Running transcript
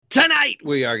Tonight,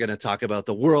 we are going to talk about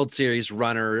the World Series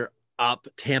runner-up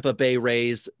Tampa Bay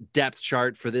Rays depth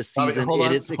chart for this season. Hold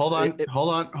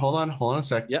on a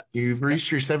sec. Yeah. You've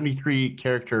reached your 73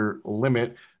 character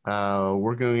limit.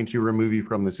 We're going to remove you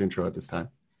from this intro at this time.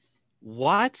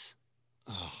 What?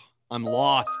 Oh, I'm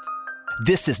lost.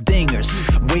 This is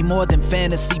Dingers, way more than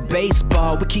fantasy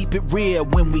baseball. We keep it real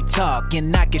when we talk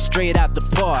and knock it straight out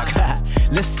the park.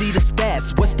 Let's see the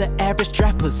stats. What's the average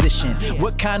draft position?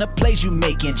 What kind of plays you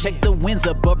making? Check the wins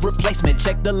above replacement.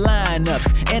 Check the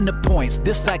lineups and the points.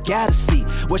 This I gotta see.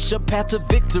 What's your path to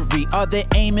victory? Are they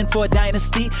aiming for a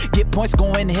dynasty? Get points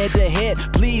going head to head.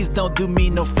 Please don't do me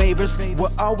no favors. We're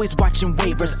always watching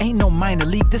waivers. Ain't no minor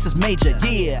league. This is major.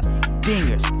 Yeah,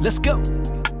 Dingers. Let's go.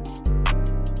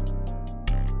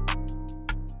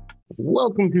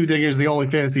 Welcome to Dingers, the only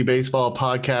fantasy baseball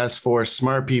podcast for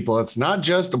smart people. It's not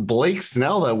just Blake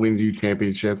Snell that wins you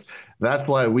championships. That's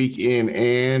why week in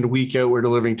and week out, we're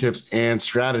delivering tips and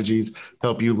strategies to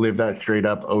help you live that straight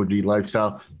up OG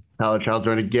lifestyle. Tyler Child's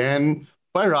joined again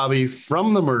by Robbie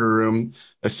from the murder room,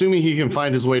 assuming he can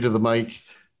find his way to the mic.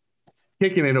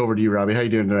 Kicking it over to you, Robbie. How you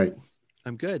doing tonight?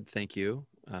 I'm good, thank you.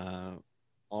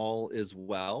 All is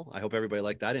well. I hope everybody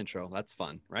liked that intro. That's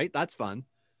fun, right? That's fun.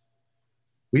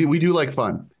 We do like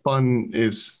fun. Fun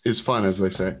is fun, as they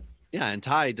say. Yeah, and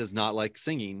Ty does not like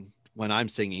singing when I'm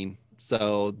singing.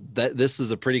 So this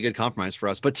is a pretty good compromise for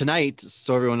us. But tonight,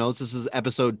 so everyone knows, this is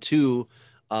episode 2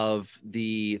 of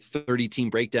the 30-team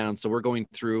breakdown. So we're going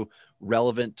through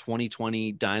relevant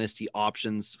 2020 dynasty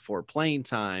options for playing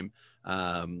time.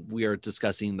 We are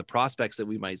discussing the prospects that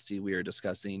we might see. We are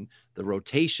discussing the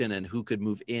rotation and who could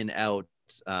move in, out,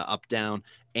 up, down,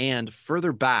 and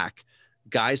further back,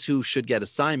 guys who should get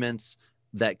assignments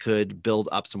that could build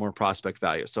up some more prospect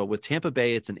value. So with Tampa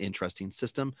Bay, it's an interesting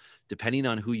system. Depending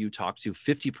on who you talk to,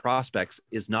 50 prospects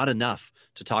is not enough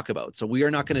to talk about. So we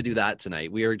are not going to do that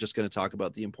tonight. We are just going to talk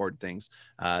about the important things.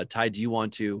 Ty, do you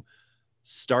want to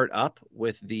start up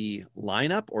with the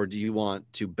lineup, or do you want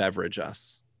to beverage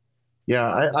us?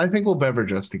 Yeah, I think we'll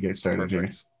beverage us to get started.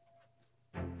 Perfect.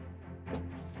 Here.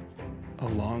 A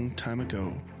long time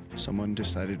ago, someone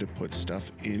decided to put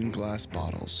stuff in glass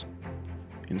bottles.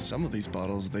 In some of these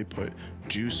bottles, they put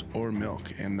juice or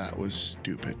milk, and that was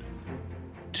stupid.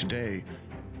 Today,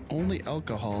 only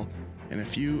alcohol and a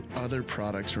few other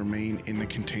products remain in the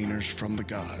containers from the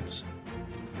gods.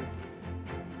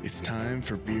 It's time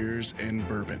for beers and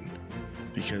bourbon,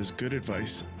 because good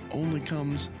advice only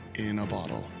comes in a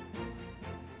bottle.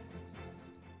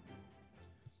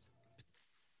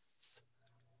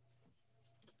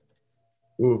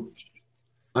 Ooh.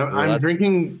 I'm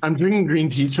drinking green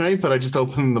tea tonight, but I just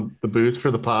opened the booth for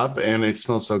the pop and it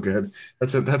smells so good.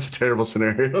 That's a terrible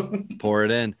scenario. Pour it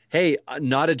in. Hey,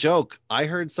 not a joke. I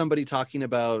heard somebody talking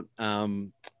about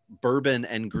bourbon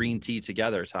and green tea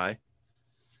together, Ty.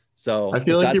 So I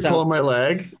feel like you're pulling my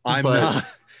leg. I'm not.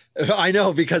 I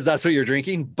know, because that's what you're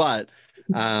drinking, but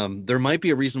there might be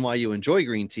a reason why you enjoy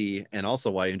green tea and also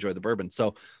why you enjoy the bourbon.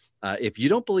 So if you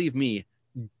don't believe me,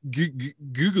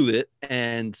 Google it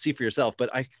and see for yourself.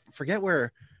 But I forget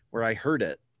where I heard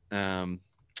it.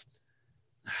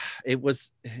 It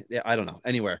was, I don't know,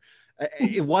 anywhere.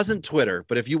 It wasn't Twitter,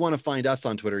 but if you want to find us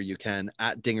on Twitter, you can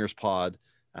at DingersPod.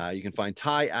 You can find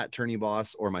Ty at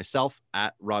TourneyBoss or myself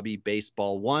at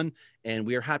RobbieBaseball1, and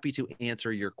we are happy to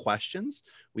answer your questions.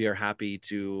 We are happy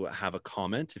to have a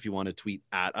comment if you want to tweet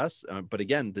at us. But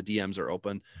again, the DMs are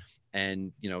open.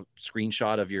 And, you know,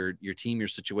 screenshot of your team, your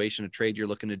situation, a trade you're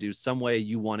looking to do, some way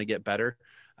you want to get better.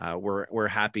 We're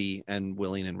happy and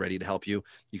willing and ready to help you.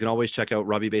 You can always check out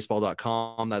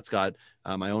RobbieBaseball.com. That's got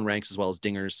my own ranks as well as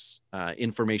Dingers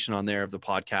information on there of the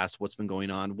podcast, what's been going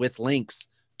on, with links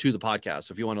to the podcast.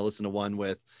 So if you want to listen to one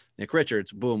with Nick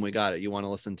Richards, boom, we got it. You want to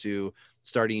listen to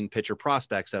starting pitcher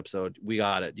prospects episode, we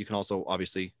got it. You can also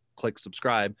obviously click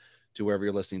subscribe to wherever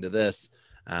you're listening to this.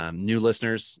 New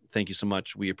listeners, thank you so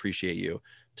much. We appreciate you.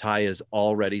 Ty is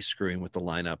already screwing with the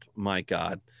lineup. My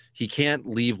God, he can't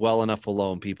leave well enough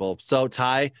alone, people. So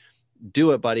Ty,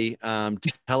 do it, buddy.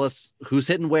 Tell us who's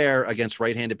hitting where against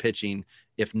right-handed pitching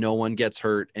if no one gets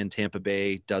hurt and Tampa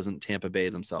Bay doesn't Tampa Bay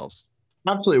themselves.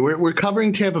 Absolutely. We're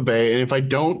covering Tampa Bay, and if I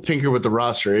don't tinker with the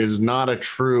roster, it is not a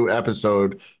true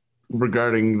episode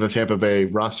regarding the Tampa Bay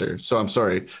roster. So I'm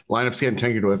sorry, lineups getting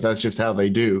tinkered with. That's just how they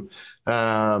do.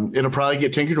 It'll probably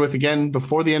get tinkered with again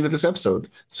before the end of this episode.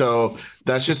 So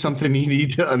that's just something you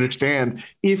need to understand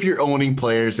if you're owning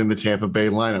players in the Tampa Bay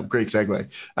lineup. Great segue.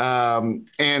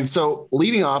 And so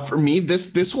leading off for me,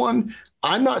 this one,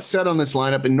 I'm not set on this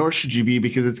lineup, and nor should you be,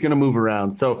 because it's going to move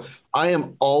around. So I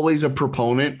am always a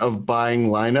proponent of buying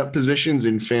lineup positions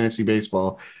in fantasy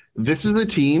baseball. This is a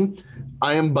team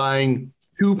I am buying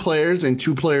 2 players and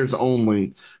 2 players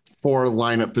only for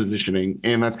lineup positioning,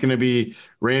 and that's going to be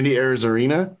Randy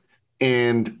Arozarena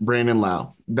and Brandon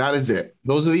Lau. That is it.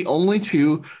 Those are the only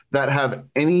 2 that have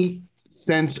any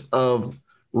sense of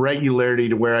regularity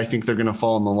to where I think they're going to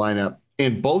fall in the lineup.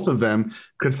 And both of them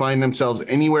could find themselves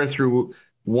anywhere through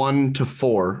 1 to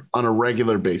 4 on a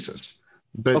regular basis.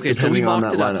 But Okay, so we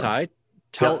mocked it up, lineup.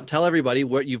 Ty. Tell everybody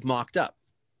what you've mocked up.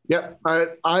 Yeah,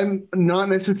 I'm not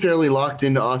necessarily locked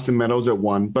into Austin Meadows at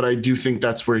 1, but I do think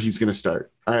that's where he's going to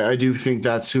start. I do think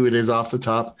that's who it is off the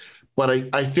top. But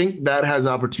I think that has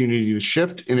opportunity to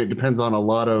shift, and it depends on a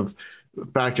lot of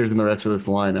factors in the rest of this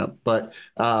lineup. But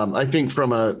I think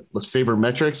from a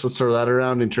sabermetrics, let's throw that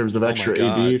around in terms of extra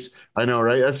ADs. I know,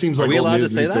 right? That seems like Are we old allowed to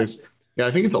news say these that? days. Yeah,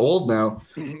 I think it's old now.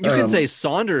 You can say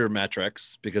Sonder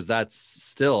metrics because that's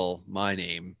still my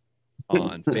name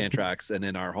on Fantrax and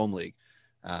in our home league.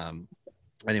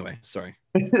 Anyway, sorry.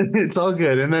 It's all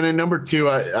good. And then at number 2,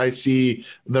 I see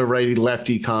the righty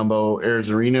lefty combo,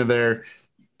 Arozarena there.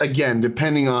 Again,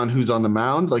 depending on who's on the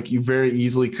mound, like you very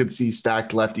easily could see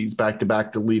stacked lefties back to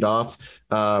back to lead off.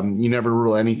 You never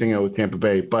rule anything out with Tampa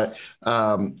Bay, but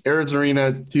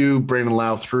Arozarena 2, Brandon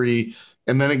Lau 3,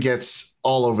 and then it gets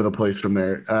all over the place from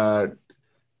there.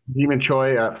 Demon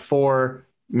Choi at 4,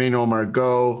 Manuel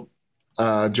Margot,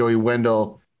 Joey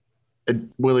Wendell,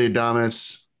 Willie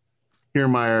Adames,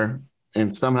 Kiermaier,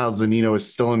 and somehow Zunino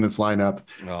is still in this lineup.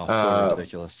 Oh, so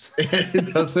ridiculous.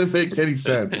 It doesn't make any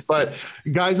sense. But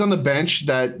guys on the bench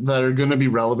that are going to be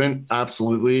relevant,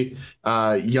 absolutely.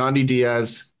 Yandy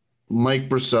Diaz, Mike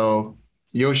Brousseau,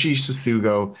 Yoshi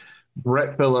Susugo,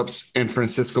 Brett Phillips, and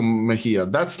Francisco Mejia.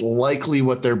 That's likely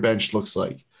what their bench looks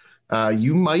like.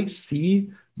 You might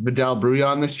see Vidal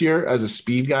Brujan this year as a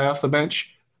speed guy off the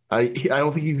bench. I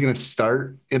don't think he's going to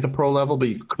start at the pro level, but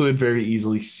you could very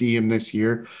easily see him this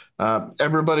year.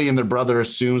 Everybody and their brother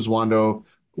assumes Wando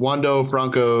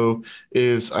Franco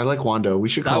is. I like Wando. We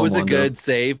should call him Wando. That was a good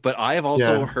save, but I have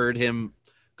also heard him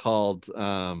called.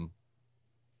 Oh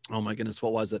my goodness,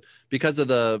 what was it? Because of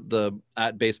the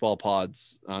at baseball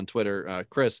pods on Twitter,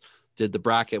 Chris did the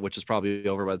bracket, which is probably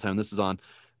over by the time this is on.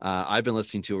 I've been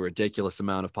listening to a ridiculous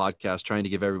amount of podcasts trying to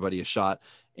give everybody a shot.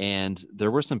 And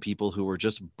there were some people who were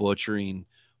just butchering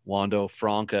Wando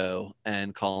Franco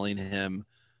and calling him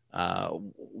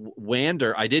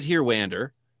Wander. I did hear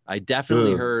Wander. I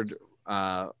definitely heard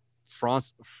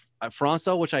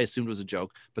Franco, which I assumed was a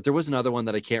joke. But there was another one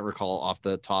that I can't recall off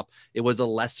the top. It was a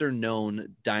lesser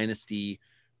known dynasty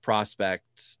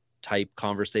prospect type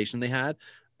conversation they had.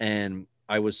 And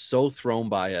I was so thrown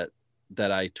by it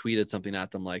that I tweeted something at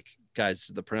them like,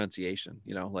 guys, the pronunciation,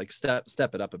 like step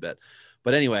it up a bit.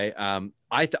 But anyway, I'm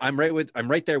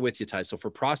right there with you, Ty. So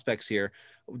for prospects here,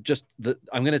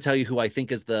 I'm going to tell you who I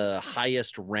think is the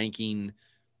highest ranking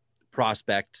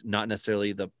prospect, not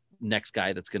necessarily the next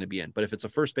guy that's going to be in. But if it's a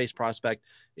first base prospect,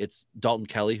 it's Dalton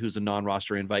Kelly, who's a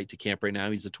non-roster invite to camp right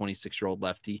now. He's a 26-year-old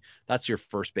lefty. That's your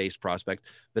first base prospect.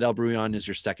 Vidal Brujan is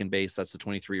your second base. That's the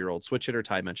 23-year-old switch hitter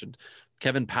Ty mentioned.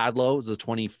 Kevin Padlo is a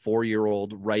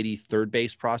 24-year-old righty third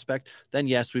base prospect. Then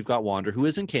yes, we've got Wander, who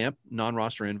is in camp,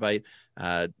 non-roster invite,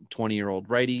 20-year-old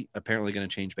righty, apparently going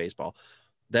to change baseball.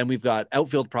 Then we've got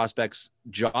outfield prospects,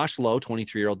 Josh Lowe,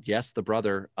 23-year-old, yes, the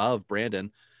brother of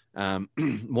Brandon.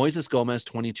 Moises Gomez,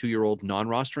 22-year-old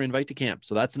non-roster invite to camp.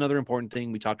 So that's another important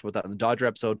thing. We talked about that in the Dodger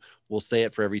episode. We'll say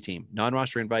it for every team.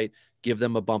 Non-roster invite, give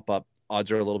them a bump up.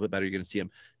 Odds are a little bit better. You're going to see him.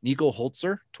 Nico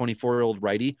Holzer, 24-year-old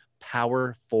righty,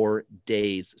 power for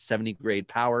days, 70 grade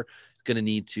power. Going to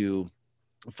need to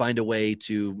find a way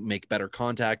to make better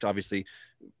contact. Obviously,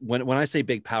 when I say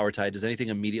big power, Ty, does anything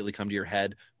immediately come to your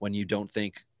head when you don't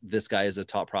think this guy is a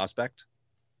top prospect?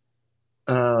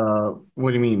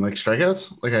 What do you mean, like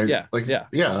strikeouts?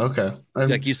 Yeah, okay.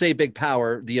 Like you say big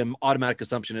power, the automatic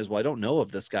assumption is, well, I don't know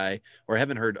of this guy or I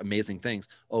haven't heard amazing things.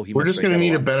 We're just going to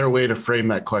need a better way to frame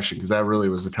that question, because that really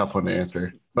was a tough one to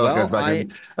answer. I felt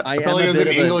like I was in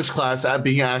English class at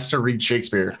being asked to read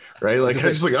Shakespeare, right? Like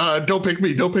I just don't pick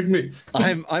me.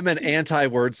 I'm an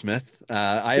anti-wordsmith.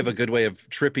 I have a good way of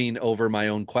tripping over my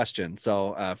own question.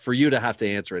 So for you to have to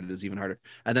answer it is even harder.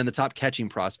 And then the top catching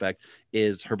prospect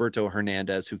is Herberto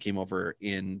Hernandez, who came over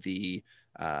in the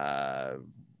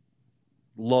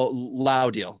Lau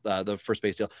deal, the first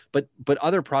base deal. But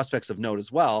other prospects of note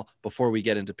as well before we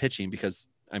get into pitching, because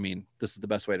I mean, this is the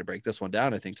best way to break this one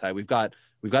down, I think, Ty. We've got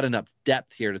enough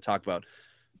depth here to talk about.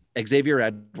 Xavier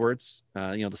Edwards, the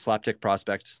slapdick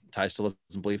prospect. Ty still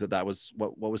doesn't believe that was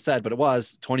what was said, but it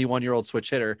was 21-year-old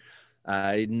switch hitter.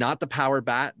 Not the power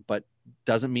bat, but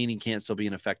doesn't mean he can't still be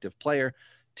an effective player.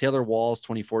 Taylor Walls,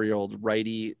 24-year-old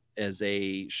righty, as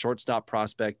a shortstop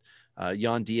prospect.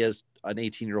 Jan Diaz, an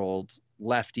 18-year-old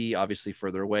lefty, obviously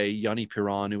further away. Yanni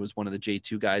Piron, who was one of the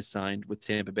J2 guys signed with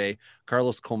Tampa Bay.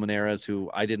 Carlos Colmenares, who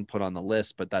I didn't put on the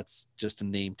list, but that's just a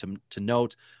name to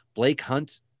note. Blake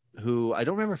Hunt, who I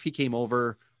don't remember if he came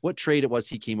over, what trade it was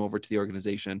he came over to the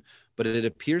organization, but it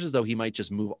appears as though he might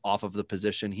just move off of the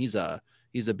position. He's a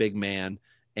big man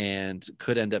and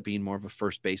could end up being more of a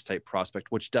first base type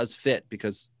prospect, which does fit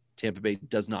because Tampa Bay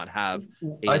does not have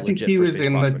a I think legit he first was base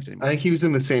in prospect the anymore. I think he was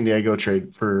in the San Diego trade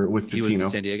with Patino. He was in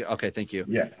San Diego. Okay, thank you.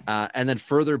 Yeah. And then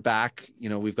further back,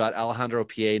 we've got Alejandro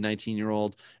Pie,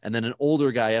 19-year-old, and then an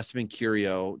older guy, Esteban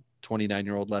Curio,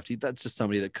 29-year-old lefty. That's just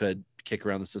somebody that could kick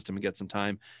around the system and get some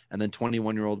time. And then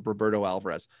 21-year-old Roberto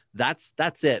Alvarez.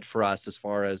 That's it for us as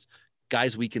far as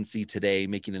guys we can see today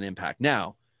making an impact.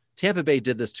 Now, Tampa Bay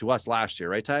did this to us last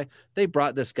year, right, Ty? They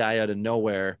brought this guy out of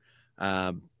nowhere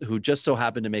who just so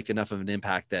happened to make enough of an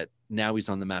impact that now he's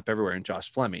on the map everywhere, in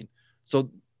Josh Fleming.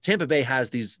 So Tampa Bay has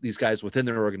these guys within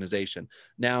their organization.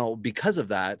 Now, because of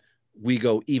that, we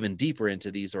go even deeper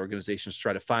into these organizations to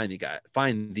try to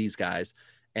find these guys.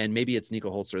 And maybe it's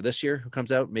Nico Holzer this year who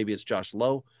comes out. Maybe it's Josh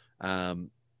Lowe.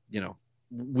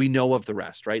 We know of the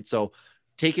rest, right? So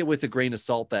take it with a grain of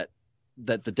salt that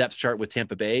the depth chart with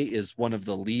Tampa Bay is one of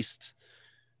the least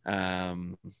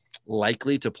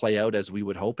likely to play out as we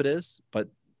would hope it is, but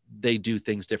they do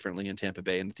things differently in Tampa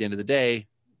Bay. And at the end of the day,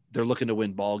 they're looking to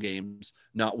win ball games,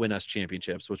 not win us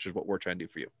championships, which is what we're trying to do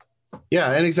for you.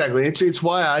 Yeah, and exactly. It's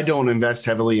why I don't invest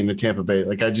heavily into Tampa Bay.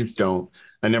 Like, I just don't.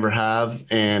 I never have.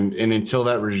 And until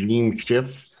that regime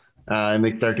shifts and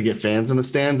they start to get fans in the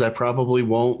stands, I probably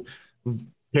won't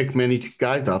pick many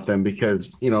guys off them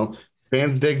because,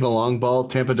 fans dig the long ball.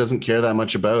 Tampa doesn't care that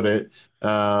much about it.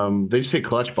 They just hit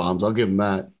clutch bombs. I'll give them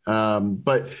that.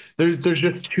 But there's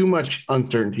just too much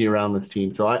uncertainty around this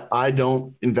team. So I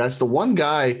don't invest. The one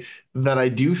guy that I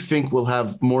do think will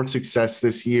have more success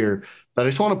this year that I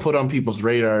just want to put on people's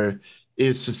radar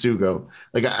is Sasugo.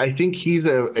 Like, I think he's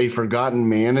a forgotten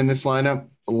man in this lineup.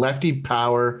 Lefty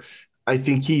power. I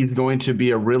think he's going to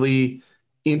be a really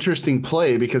interesting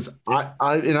play because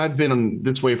I've been on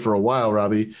this way for a while,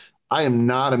 Robbie. I am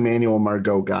not a Manuel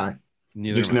Margot guy.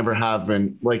 Just never have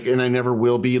been. And I never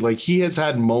will be. He has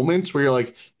had moments where you're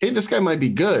like, hey, this guy might be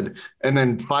good. And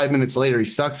then 5 minutes later, he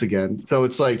sucks again. So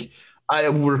it's I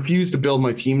refuse to build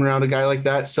my team around a guy like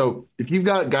that. So if you've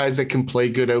got guys that can play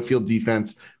good outfield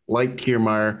defense, like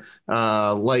Kiermaier,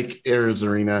 like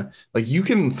Arizarena, you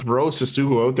can throw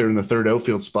Sasugo out there in the third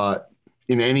outfield spot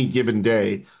in any given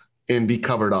day and be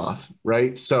covered off,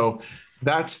 right? So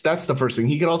that's the first thing.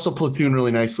 He could also platoon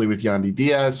really nicely with Yandy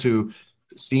Diaz, who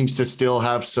seems to still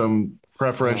have some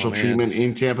preferential treatment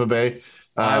in Tampa Bay.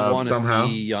 I want to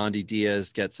see Yandy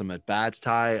Diaz get some at bats.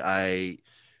 Ty,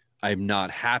 I'm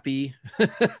not happy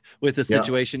with the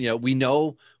situation. We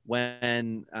know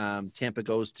when Tampa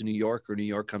goes to New York or New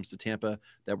York comes to Tampa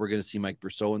that we're going to see Mike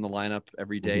Brousseau in the lineup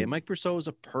every day. Mm-hmm. And Mike Brousseau is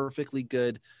a perfectly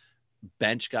good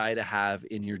bench guy to have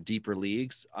in your deeper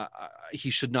leagues. He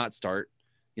should not start.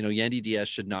 Yandy Diaz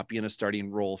should not be in a starting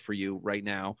role for you right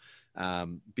now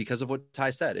because of what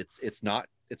Ty said. It's not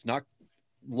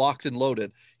locked and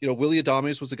loaded. Willie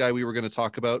Adames was a guy we were going to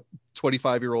talk about,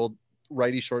 25-year-old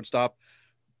righty shortstop.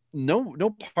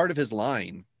 No part of his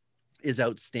line is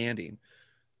outstanding.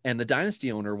 And the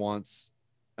dynasty owner wants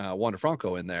Wander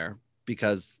Franco in there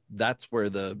because that's where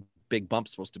the big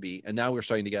bump's supposed to be. And now we're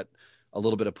starting to get a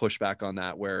little bit of pushback on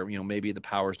that where, maybe the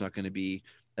power's not going to be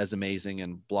as amazing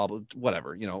and blah, blah,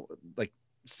 whatever,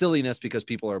 silliness because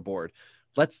people are bored.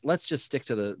 Let's just stick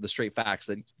to the straight facts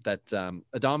that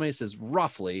Adames is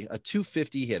roughly a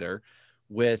 250 hitter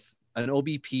with an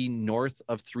OBP north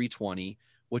of 320,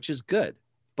 which is good.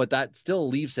 But that still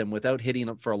leaves him without hitting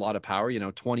up for a lot of power,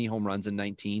 20 home runs in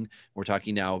 19. We're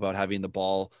talking now about having the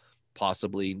ball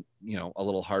possibly, a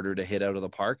little harder to hit out of the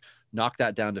park. Knock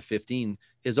that down to 15.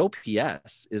 His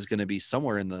OPS is going to be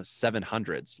somewhere in the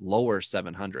 700s, lower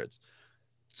 700s.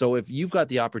 So if you've got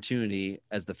the opportunity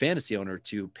as the fantasy owner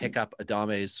to pick up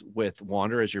Adames with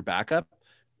Wander as your backup,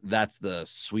 that's the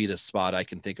sweetest spot I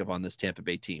can think of on this Tampa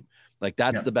Bay team.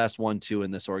 That's the best 1-2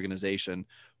 in this organization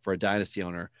for a dynasty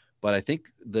owner. But I think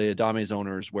the Adames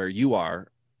owners where you are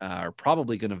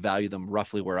probably going to value them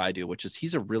roughly where I do, which is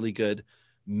he's a really good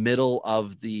middle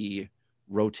of the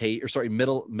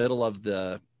middle of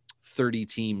the 30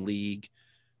 team league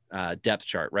depth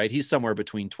chart, right? He's somewhere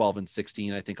between 12 and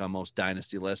 16, I think, on most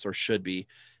dynasty lists, or should be.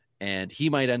 And he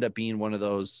might end up being one of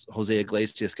those Jose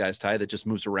Iglesias guys, Ty, that just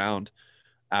moves around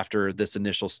after this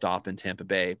initial stop in Tampa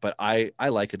Bay. But I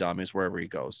like Adames wherever he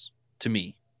goes. To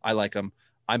me, I like him.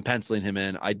 I'm penciling him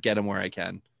in. I'd get him where I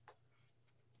can.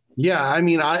 Yeah, I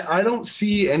mean, I don't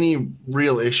see any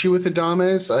real issue with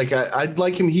Adames. Like, I'd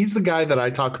like him. He's the guy that I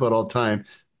talk about all the time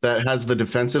that has the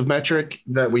defensive metric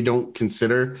that we don't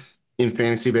consider in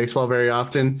fantasy baseball very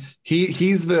often.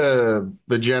 He's the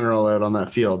general out on that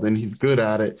field, and he's good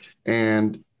at it.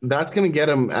 And that's going to get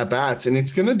him at bats, and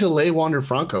it's going to delay Wander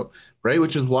Franco, right?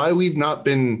 Which is why we've not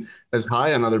been as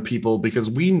high on other people,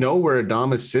 because we know where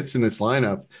Adames sits in this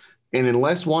lineup. And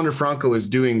unless Wander Franco is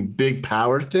doing big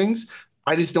power things,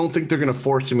 I just don't think they're going to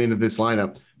force him into this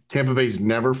lineup. Tampa Bay's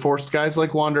never forced guys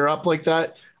like Wander up like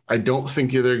that. I don't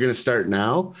think they're going to start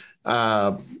now.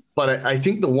 But I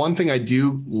think the one thing I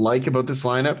do like about this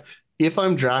lineup, if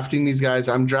I'm drafting these guys,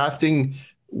 I'm drafting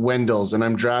Wendell's and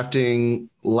I'm drafting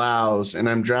Lau's and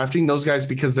I'm drafting those guys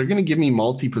because they're going to give me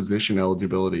multi-position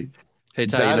eligibility. Hey,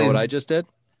 Ty, you know what I just did?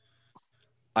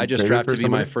 I just drafted you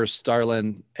my first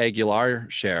Starlin Aguilar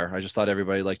share. I just thought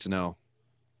everybody'd like to know.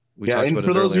 And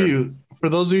for those of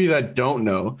you that don't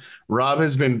know, Rob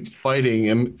has been fighting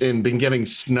and been getting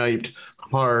sniped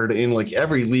hard in like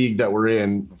every league that we're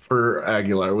in for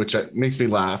Aguilar, which makes me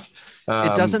laugh.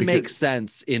 It doesn't make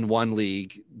sense in one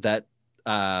league that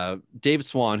Dave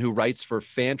Swan, who writes for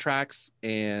Fantrax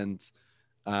and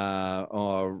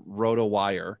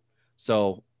RotoWire,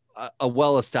 so a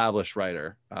well-established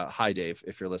writer. Hi, Dave,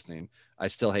 if you're listening. I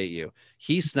still hate you.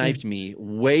 He sniped me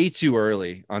way too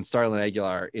early on Starlin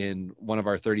Aguilar in one of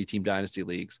our 30-team dynasty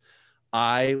leagues.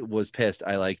 I was pissed.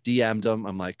 I DM'd him.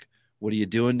 I'm like, what are you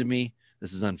doing to me?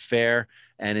 This is unfair.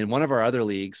 And in one of our other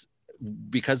leagues,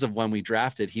 because of when we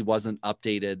drafted, he wasn't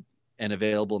updated and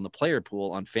available in the player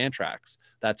pool on Fantrax.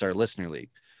 That's our listener league.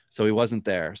 So he wasn't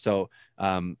there. So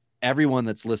everyone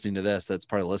that's listening to this, that's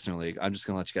part of the listener league, I'm just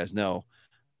going to let you guys know,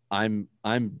 I'm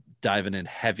diving in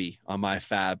heavy on my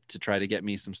fab to try to get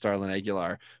me some Starlin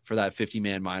Aguilar for that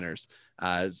 50-man minors.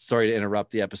 Sorry to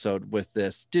interrupt the episode with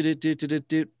this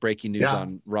breaking news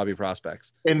on Robbie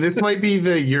prospects. And this might be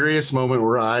the Urias moment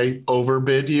where I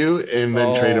overbid you and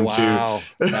then trade him too.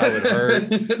 That would hurt.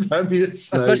 That'd be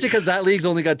especially because that league's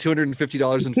only got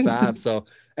 $250 in fab. So,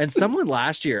 and someone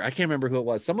last year, I can't remember who it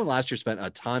was. Someone last year spent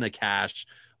a ton of cash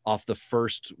off the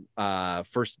first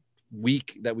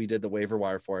week that we did the waiver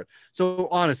wire for it. So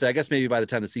honestly, I guess maybe by the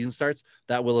time the season starts,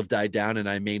 that will have died down and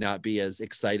I may not be as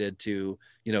excited to,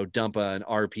 dump an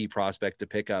RP prospect to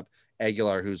pick up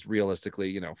Aguilar, who's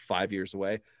realistically, 5 years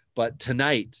away. But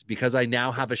tonight, because I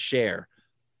now have a share,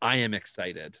 I am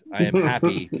excited. I am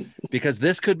happy because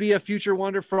this could be a future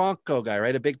Wander Franco guy,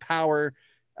 right? A big power.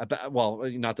 Well,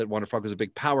 not that Wander Franco is a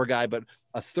big power guy, but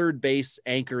a third base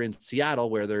anchor in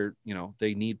Seattle where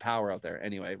they need power out there.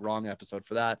 Anyway, wrong episode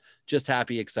for that. Just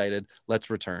happy, excited. Let's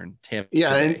return. Tampa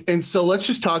Bay. And so let's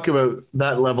just talk about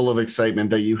that level of excitement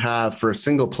that you have for a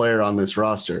single player on this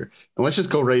roster. And let's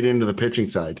just go right into the pitching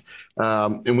side.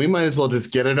 And we might as well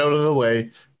just get it out of the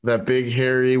way. That big,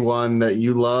 hairy one that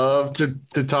you love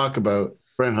to talk about,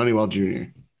 Brent Honeywell Jr.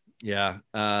 Yeah,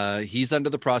 he's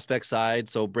under the prospect side.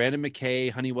 So Brandon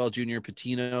McKay, Honeywell Jr.,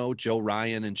 Patino, Joe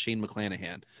Ryan, and Shane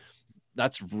McClanahan.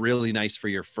 That's really nice for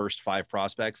your first 5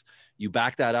 prospects. You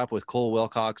back that up with Cole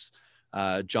Wilcox,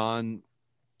 John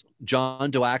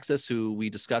Doaxis, who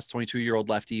we discussed, 22-year-old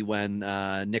lefty when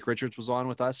Nick Richards was on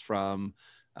with us from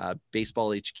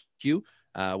Baseball HQ,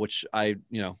 which I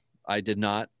did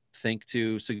not think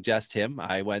to suggest him.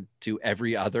 I went to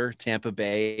every other Tampa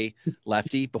Bay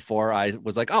lefty before I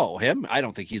was like, oh, him? I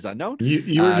don't think he's unknown.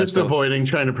 You were just avoiding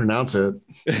trying to pronounce it.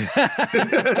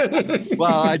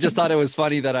 Well, I just thought it was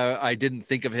funny that I didn't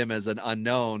think of him as an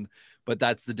unknown, but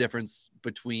that's the difference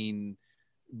between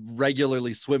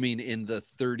regularly swimming in the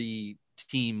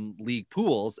 30-team league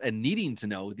pools and needing to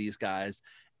know these guys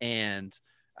and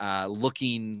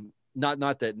looking.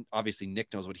 Not that obviously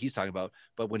Nick knows what he's talking about,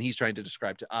 but when he's trying to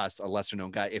describe to us a lesser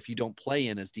known guy, if you don't play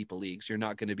in as deep a leagues, you're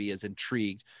not going to be as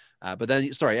intrigued. But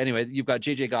then, anyway, you've got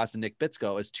JJ Goss and Nick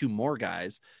Bitsko as 2 more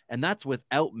guys, and that's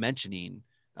without mentioning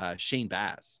Shane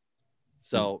Baz.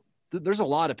 So there's a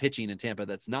lot of pitching in Tampa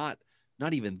that's not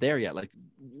even there yet. Like,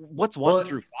 what's 1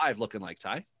 through 5 looking like,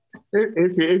 Ty?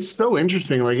 It's so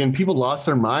interesting. Like, and people lost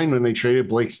their mind when they traded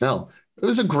Blake Snell. It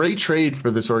was a great trade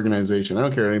for this organization. I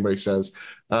don't care what anybody says.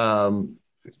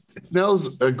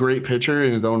 Snell's a great pitcher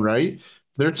in his own right.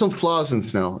 There's some flaws in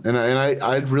Snell, and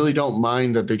I really don't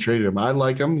mind that they traded him. I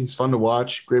like him. He's fun to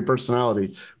watch, great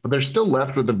personality. But they're still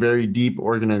left with a very deep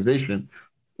organization.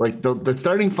 Like the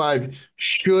starting 5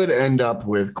 should end up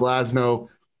with Glasnow,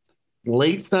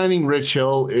 late signing Rich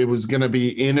Hill. It was going to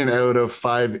be in and out of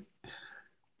 5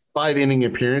 inning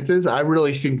appearances. I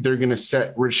really think they're going to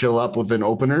set Rich Hill up with an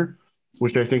opener,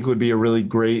 which I think would be a really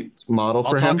great model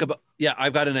for him. Yeah,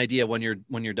 I've got an idea when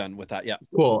you're done with that. Yeah.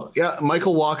 Cool. Yeah,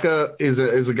 Michael Wacha is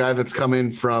a guy that's come in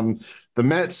from the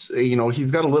Mets. You know, he's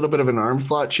got a little bit of an arm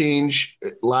slot change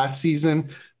last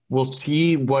season. We'll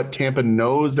see what Tampa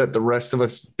knows that the rest of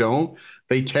us don't.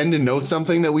 They tend to know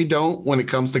something that we don't when it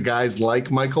comes to guys like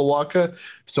Michael Wacha.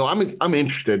 So I'm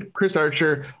interested. Chris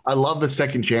Archer, I love the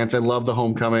second chance. I love the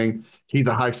homecoming. He's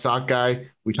a high stock guy.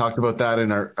 We talked about that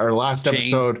in our last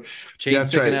episode. Chain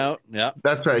sticking out. Yeah,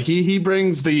 that's right. He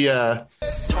brings the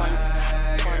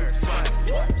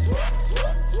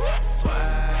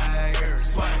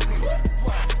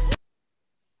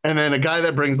and then a guy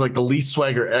that brings like the least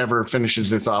swagger ever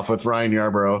finishes this off with Ryan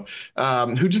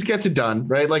Yarbrough, who just gets it done,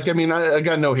 right? Like, I mean, I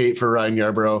got no hate for Ryan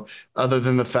Yarbrough other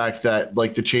than the fact that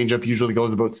like the changeup usually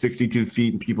goes about 62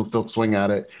 feet and people still swing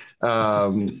at it.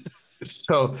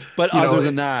 But other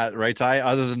than that, right, Ty?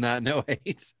 Other than that, no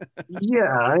hate.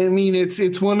 Yeah, I mean,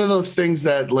 it's one of those things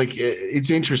that like it's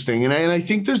interesting, and I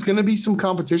think there's going to be some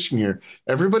competition here.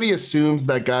 Everybody assumes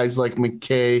that guys like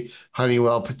McKay,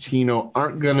 Honeywell, Patino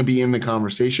aren't going to be in the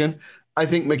conversation. I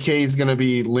think McKay is going to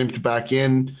be limped back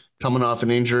in, coming off an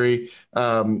injury.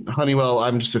 Honeywell,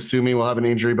 I'm just assuming will have an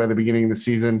injury by the beginning of the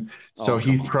season, so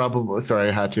he's probably sorry,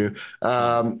 I had to.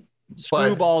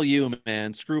 Screwball you,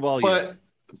 man, screwball you.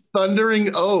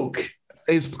 Thundering Oak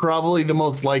is probably the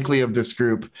most likely of this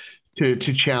group to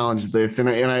challenge this. And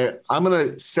I'm going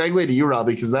to segue to you,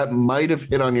 Robbie, because that might have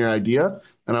hit on your idea,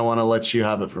 and I want to let you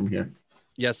have it from here.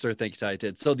 Yes, sir. Thank you, Ty.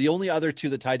 Did. So the only other two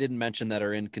that Ty didn't mention that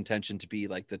are in contention to be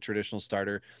like the traditional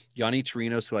starter, Yonny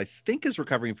Chirinos, who I think is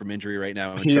recovering from injury right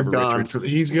now. And he's gone.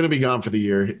 He's going to be gone for the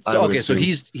year. So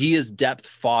he is depth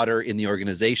fodder in the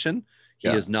organization. He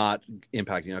is not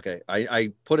impacting. Okay.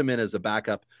 I put him in as a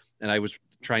backup, and I was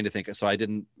trying to think, so I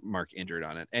didn't mark injured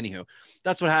on it. Anywho,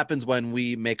 that's what happens when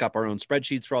we make up our own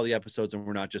spreadsheets for all the episodes and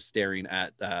we're not just staring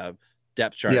at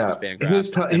depth charts. Yeah,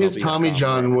 his Tommy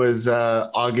John was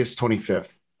August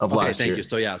 25th of last year. Thank you.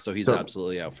 So he's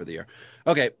absolutely out for the year.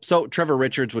 Okay, so Trevor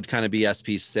Richards would kind of be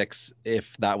SP6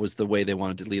 if that was the way they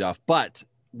wanted to lead off. But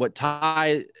what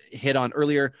Ty hit on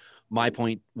earlier, my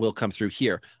point will come through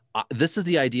here. This is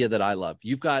the idea that I love.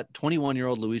 You've got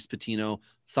 21-year-old Luis Patino,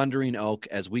 Thundering Oak,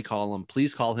 as we call him.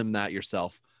 Please call him that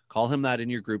yourself. Call him that in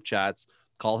your group chats.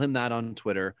 Call him that on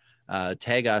Twitter.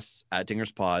 Tag us at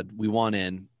Dingers Pod. We want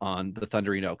in on the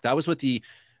Thundering Oak. That was with the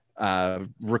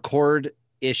record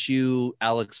issue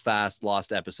Alex Fast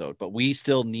lost episode, but we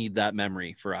still need that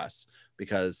memory for us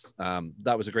because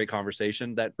that was a great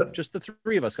conversation that just the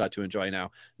three of us got to enjoy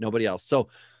now. Nobody else. So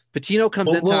Patino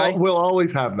comes in. We'll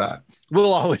always have that.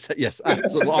 We'll always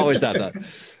we'll always have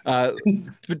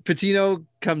that. Patino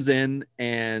comes in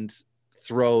and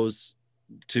throws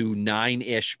to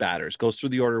 9-ish batters, goes through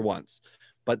the order once,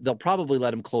 but they'll probably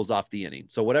let him close off the inning.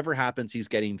 So whatever happens, he's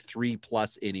getting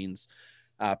 3+ innings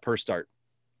per start.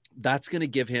 That's going to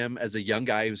give him, as a young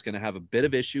guy who's going to have a bit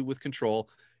of issue with control,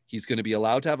 he's going to be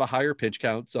allowed to have a higher pitch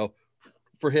count. So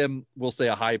for him, we'll say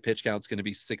a high pitch count is going to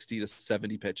be 60 to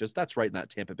 70 pitches. That's right in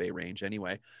that Tampa Bay range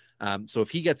anyway. So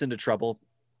if he gets into trouble,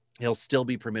 he'll still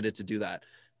be permitted to do that.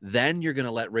 Then you're going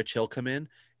to let Rich Hill come in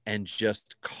and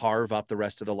just carve up the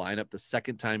rest of the lineup the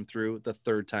second time through, the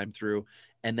third time through,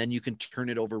 and then you can turn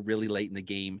it over really late in the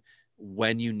game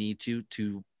when you need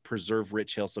to preserve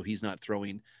Rich Hill so he's not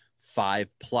throwing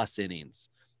 5+ innings.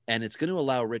 And it's going to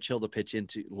allow Rich Hill to pitch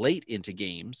late into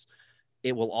games.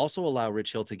 It will also allow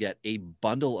Rich Hill to get a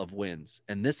bundle of wins.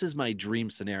 And this is my dream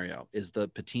scenario, is the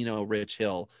Patino Rich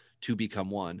Hill to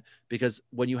become one. Because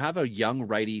when you have a young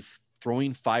righty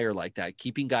throwing fire like that,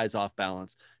 keeping guys off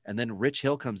balance, and then Rich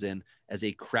Hill comes in as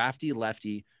a crafty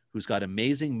lefty who's got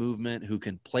amazing movement, who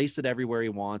can place it everywhere he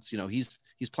wants. You know, he's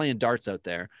playing darts out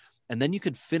there. And then you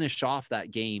could finish off that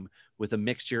game with a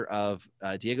mixture of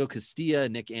Diego Castilla,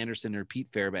 Nick Anderson, or Pete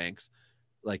Fairbanks.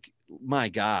 Like, my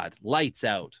God, lights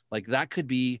out. Like, that could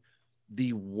be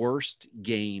the worst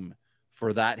game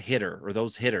for that hitter or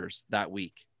those hitters that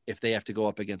week if they have to go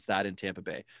up against that in Tampa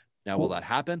Bay. Now, will that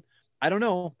happen? I don't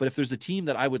know. But if there's a team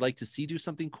that I would like to see do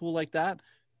something cool like that,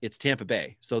 it's Tampa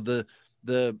Bay. So the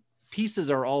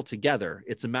pieces are all together.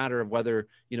 It's a matter of whether,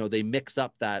 they mix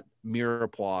up that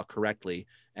mirepoix correctly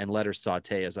and let her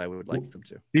saute as I would like them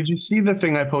to. Did you see the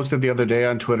thing I posted the other day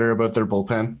on Twitter about their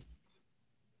bullpen?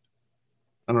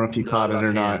 I don't know if you caught it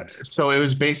or not. So it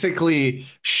was basically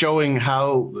showing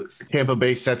how Tampa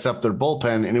Bay sets up their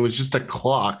bullpen, and it was just a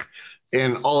clock.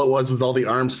 And all it was all the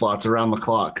arm slots around the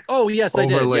clock. Oh, yes, I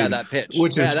did. Yeah, that pitch.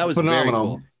 That was phenomenal.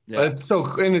 Very cool. Yeah.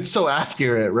 It's so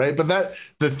accurate, right? But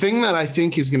the thing that I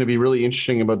think is going to be really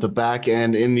interesting about the back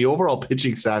end and the overall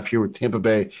pitching staff here with Tampa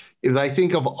Bay is I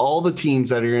think of all the teams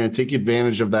that are going to take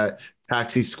advantage of that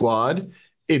taxi squad,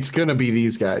 it's going to be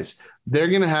these guys. They're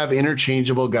going to have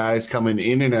interchangeable guys coming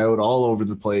in and out all over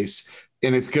the place,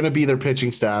 and it's going to be their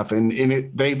pitching staff.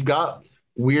 And they've got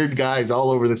weird guys all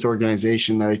over this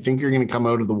organization that I think are going to come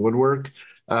out of the woodwork.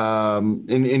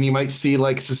 And you might see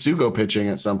like Sasugo pitching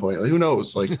at some point. Like, who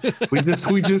knows? Like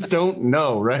we just don't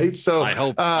know, right? So I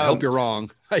hope you're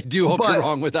wrong. I do hope you're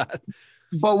wrong with that.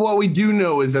 But what we do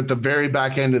know is that the very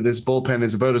back end of this bullpen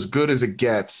is about as good as it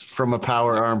gets from a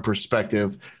power arm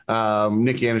perspective.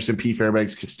 Nick Anderson, Pete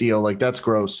Fairbanks, Castillo, like that's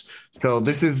gross. So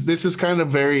this is kind of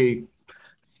very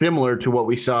similar to what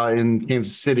we saw in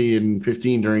Kansas City in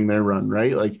 15 during their run,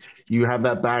 right? Like you have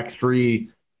that back three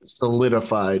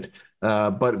solidified,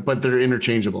 but they're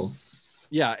interchangeable.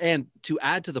 Yeah, and to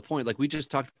add to the point, like we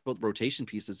just talked about rotation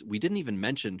pieces, we didn't even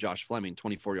mention Josh Fleming,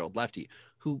 24-year-old lefty,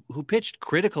 who pitched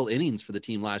critical innings for the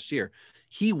team last year.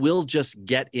 He will just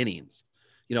get innings.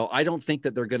 You know, I don't think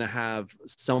that they're going to have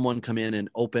someone come in and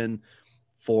open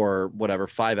for whatever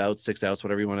 5 outs, 6 outs,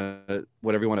 whatever you want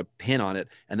to pin on it,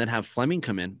 and then have Fleming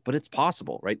come in. But it's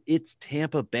possible, right? It's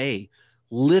Tampa Bay.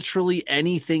 Literally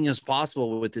anything is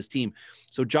possible with this team.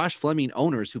 So Josh Fleming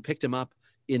owners who picked him up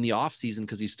in the offseason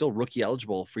because he's still rookie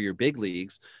eligible for your big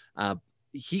leagues,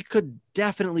 he could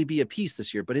definitely be a piece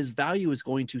this year, but his value is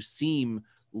going to seem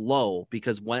low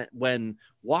because when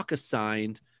Waka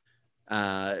signed,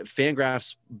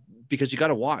 Fangraphs, because you got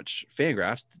to watch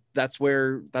Fangraphs, that's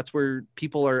where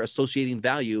people are associating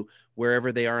value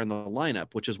wherever they are in the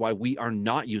lineup, which is why we are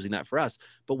not using that for us.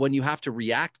 But when you have to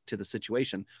react to the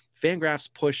situation,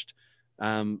 Fangraphs pushed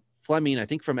Fleming, I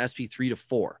think, from SP3 to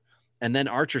 4. And then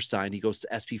Archer signed, he goes to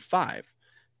SP5.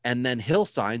 And then Hill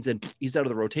signs and he's out of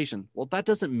the rotation. Well, that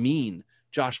doesn't mean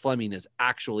Josh Fleming is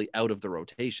actually out of the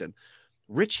rotation.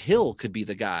 Rich Hill could be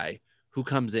the guy who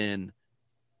comes in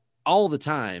all the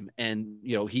time. And,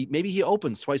 you know, maybe he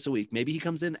opens twice a week. Maybe he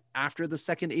comes in after the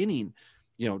second inning,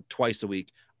 you know, twice a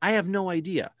week. I have no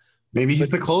idea. Maybe he's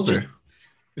the closer.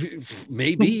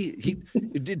 Maybe he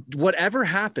did. Whatever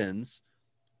happens,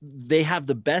 they have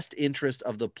the best interest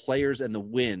of the players and the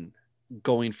win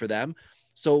going for them.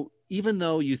 So even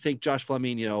though you think Josh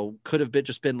Fleming, you know, could have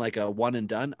just been like a one and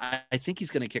done, I think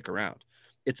he's going to kick around.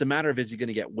 It's a matter of, is he going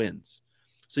to get wins?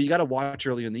 So you got to watch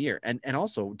earlier in the year. And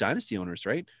also dynasty owners,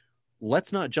 right?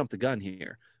 Let's not jump the gun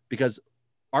here, because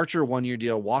Archer 1-year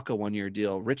deal, Waka 1-year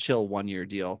deal, Rich Hill 1-year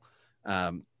deal.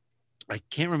 I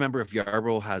can't remember if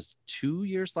Yarbrough has 2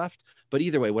 years left, but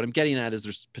either way, what I'm getting at is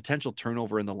there's potential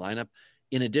turnover in the lineup.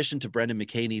 In addition to Brendan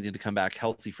McKay needing to come back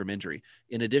healthy from injury,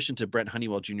 in addition to Brent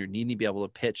Honeywell Jr. needing to be able to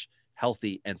pitch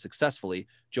healthy and successfully,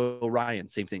 Joe Ryan,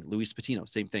 same thing. Luis Patino,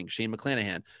 same thing. Shane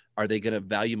McClanahan, are they going to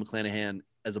value McClanahan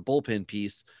as a bullpen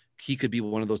piece? He could be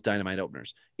one of those dynamite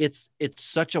openers. It's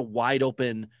such a wide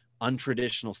open,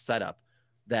 untraditional setup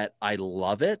that I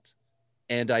love it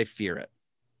and I fear it.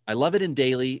 I love it in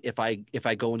daily if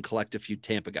I go and collect a few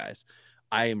Tampa guys.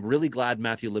 I am really glad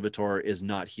Matthew Liberatore is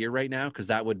not here right now, because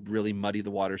that would really muddy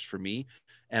the waters for me.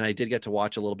 And I did get to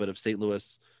watch a little bit of St.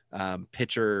 Louis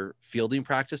pitcher fielding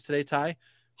practice today, Ty.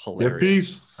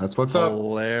 Hilarious. PFPs. That's what's up.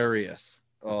 Hilarious.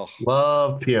 Oh,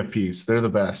 love PFPs. They're the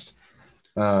best.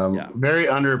 Very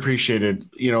underappreciated.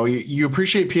 You know, you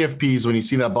appreciate PFPs when you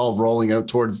see that ball rolling out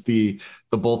towards the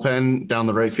bullpen down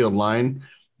the right field line.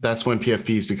 That's when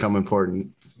PFPs become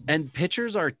important. And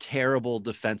pitchers are terrible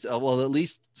defense. Well, at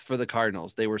least for the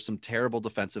Cardinals, they were some terrible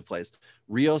defensive plays.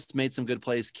 Rios made some good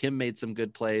plays. Kim made some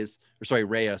good plays. Or sorry,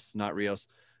 Reyes, not Rios.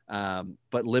 But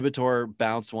Liberatore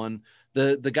bounced one.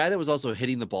 The guy that was also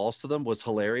hitting the balls to them was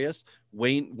hilarious.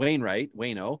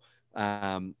 Wayno,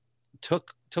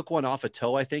 took one off a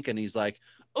toe, I think, and he's like,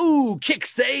 "Ooh, kick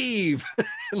save!"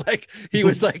 Like he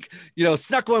was like, you know,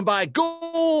 snuck one by,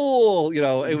 goal. You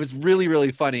know, it was really,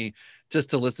 really funny just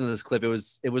to listen to this clip. It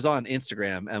was on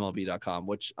Instagram, MLB.com,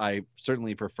 which I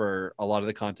certainly prefer a lot of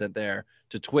the content there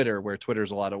to Twitter, where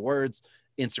Twitter's a lot of words.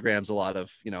 Instagram's a lot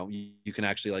of, you know, you can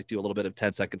actually like do a little bit of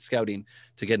 10-second scouting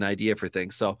to get an idea for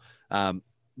things. So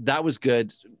that was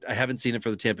good. I haven't seen it for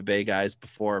the Tampa Bay guys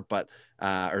before, but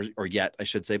or yet, I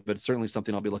should say, but it's certainly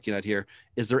something I'll be looking at here.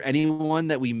 Is there anyone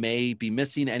that we may be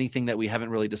missing? Anything that we haven't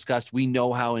really discussed? We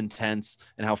know how intense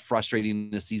and how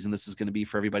frustrating a season this is going to be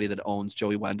for everybody that owns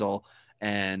Joey Wendell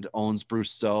and owns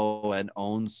Bruce So and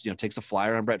owns, you know, takes a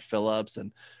flyer on Brett Phillips.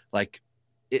 And like,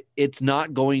 it's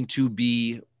not going to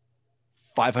be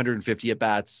 550 at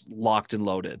bats locked and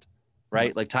loaded,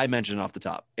 right? Like Ty mentioned off the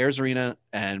top, Arizarena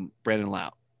and Brandon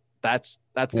Lau. That's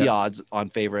the odds on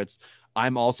favorites.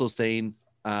 I'm also saying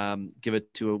give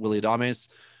it to Willy Adames,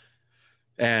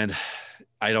 and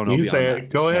I don't know. You say it.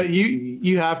 Go ahead.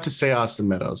 You have to say Austin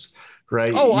Meadows,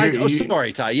 right? Oh,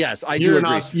 sorry, Ty. Yes, I do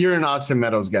agree. You're an Austin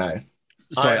Meadows guy.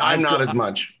 sorry, I'm not as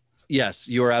much. Yes,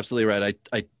 you are absolutely right.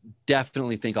 I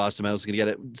definitely think Austin Meadows is going to get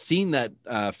it. Seeing that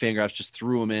Fangraphs just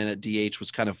threw him in at DH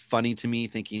was kind of funny to me,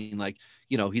 thinking like,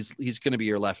 he's going to be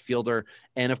your left fielder.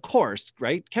 And of course,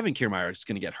 right, Kevin Kiermaier is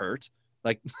going to get hurt.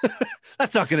 Like,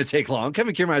 that's not going to take long.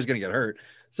 Kevin Kiermaier is going to get hurt.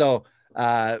 So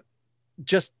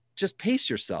just pace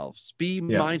yourselves. Be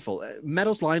mindful.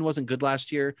 Meadows' line wasn't good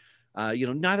last year.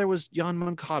 Neither was Jan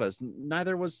Moncada's.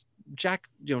 Neither was Jack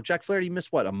Flaherty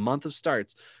missed a month of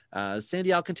starts.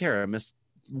 Sandy Alcantara missed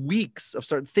weeks of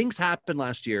start. Things happened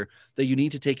last year that you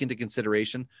need to take into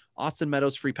consideration. Austin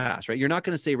Meadows free pass, right? You're not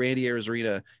going to say Randy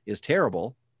Arozarena is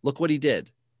terrible. Look what he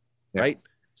did, right?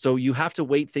 So you have to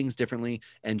weight things differently.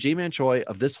 And J-Man Choi,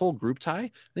 of this whole group tie,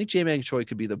 I think J-Man Choi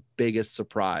could be the biggest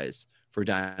surprise for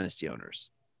dynasty owners.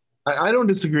 I don't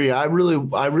disagree. I really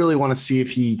want to see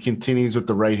if he continues with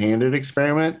the right-handed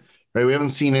experiment. Right, we haven't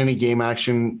seen any game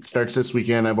action. Starts this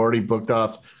weekend. I've already booked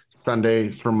off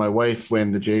Sunday for my wife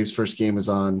when the Jays' first game is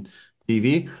on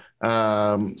TV.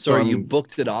 So you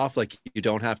booked it off like you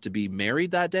don't have to be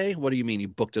married that day? What do you mean you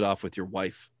booked it off with your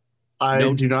wife? I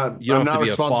do not. You don't I'm have not to be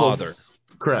a father.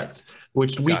 Correct.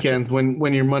 Which weekends,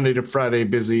 when you're Monday to Friday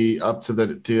busy up to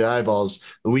the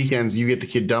eyeballs, the weekends you get the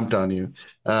kid dumped on you.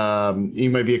 You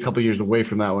might be a couple years away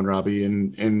from that one, Robbie.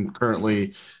 And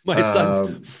currently, my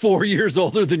son's 4 years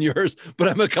older than yours, but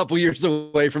I'm a couple years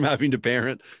away from having to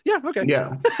parent. Yeah. Okay.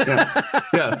 Yeah.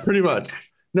 Pretty much.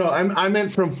 No, I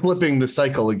meant from flipping the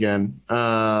cycle again.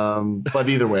 But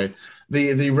either way.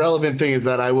 The relevant thing is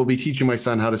that I will be teaching my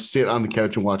son how to sit on the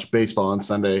couch and watch baseball on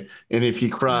Sunday. And if he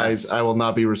cries, I will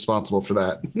not be responsible for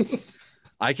that.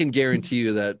 I can guarantee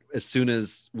you that as soon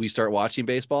as we start watching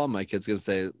baseball, my kid's going to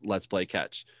say, let's play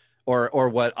catch. Or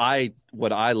what I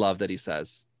love that he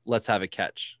says, let's have a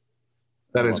catch.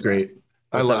 That is great.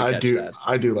 I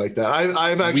do like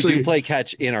that. We do play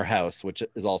catch in our house, which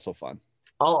is also fun.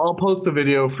 I'll post a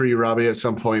video for you, Robbie, at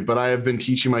some point, but I have been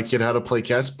teaching my kid how to play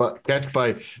catch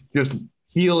by just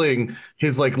healing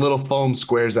his like little foam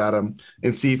squares at him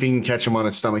and see if he can catch him on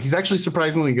his stomach. He's actually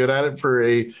surprisingly good at it for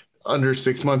a under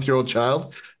 6-month-old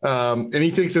child. And he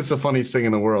thinks it's the funniest thing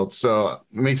in the world. So it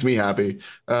makes me happy.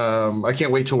 I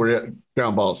can't wait till we're at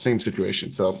ground ball. Same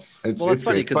situation. So it's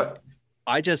funny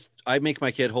because I make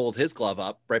my kid hold his glove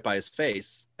up right by his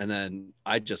face and then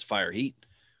I just fire heat.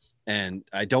 And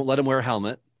I don't let him wear a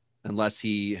helmet unless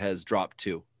he has dropped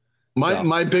 2.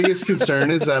 My biggest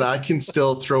concern is that I can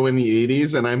still throw in the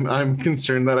 80s, and I'm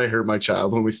concerned that I hurt my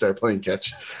child when we start playing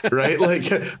catch. Right?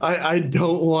 Like I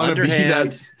don't want to be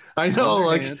that. I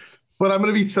know, but I'm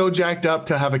going to be so jacked up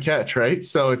to have a catch, right?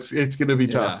 So it's going to be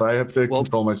tough. I have to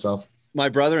control myself. My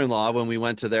brother-in-law, when we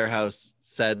went to their house,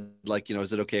 said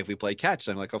is it okay if we play catch?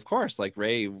 I'm like, of course. Like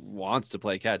Ray wants to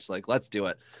play catch. Like, let's do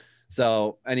it.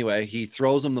 So anyway, he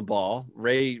throws him the ball.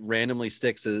 Ray randomly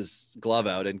sticks his glove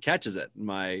out and catches it.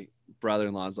 My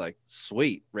brother-in-law's like,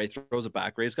 sweet. Ray throws it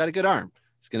back. Ray's got a good arm.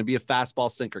 He's going to be a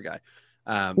fastball sinker guy.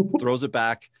 Throws it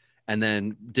back and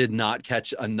then did not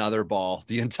catch another ball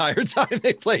the entire time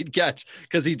they played catch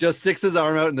because he just sticks his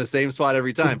arm out in the same spot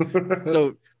every time.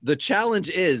 So the challenge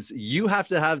is you have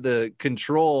to have the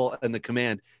control and the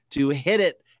command to hit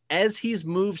it as he's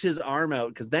moved his arm out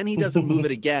because then he doesn't move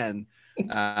it again.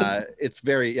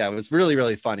 It was really,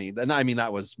 really funny. And I mean,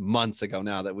 that was months ago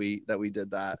now that we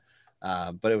did that.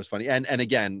 But it was funny. And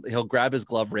again, he'll grab his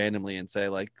glove randomly and say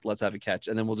like, let's have a catch.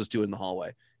 And then we'll just do it in the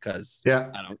hallway. Cause I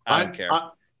don't care.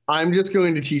 I'm just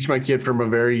going to teach my kid from a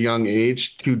very young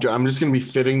age I'm just going to be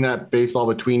fitting that baseball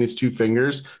between his 2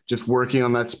 fingers, just working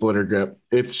on that splitter grip.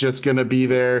 It's just going to be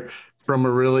there from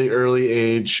a really early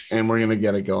age, and we're going to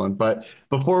get it going. But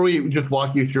before we just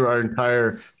walk you through our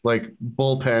entire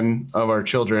bullpen of our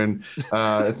children,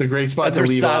 it's a great spot to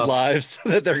leave sad off. Lives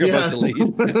that they're about to lead.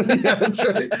 Yeah,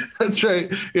 that's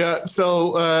right. Yeah.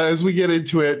 So as we get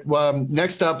into it,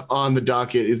 next up on the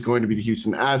docket is going to be the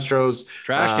Houston Astros.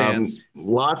 Trash cans.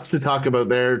 Lots to talk about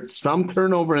there. Some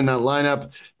turnover in that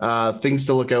lineup. Things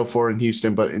to look out for in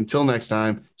Houston. But until next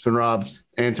time, it's been Rob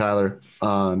and Tyler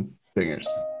on Dingers.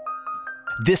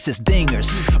 This is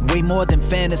Dingers, way more than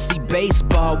fantasy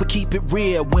baseball. We keep it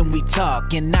real when we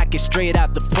talk and knock it straight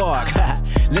out the park.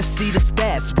 Let's see the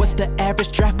stats, what's the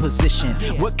average draft position?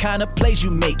 What kind of plays you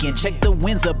making? Check the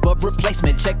wins above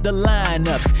replacement, check the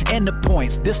lineups and the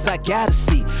points. This I gotta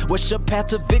see, what's your path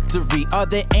to victory? Are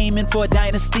they aiming for a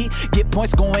dynasty? Get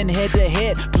points going head to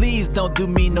head, please don't do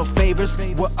me no favors.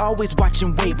 We're always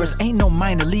watching waivers, ain't no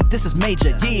minor league, this is major,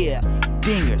 yeah.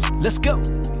 Dingers, let's go.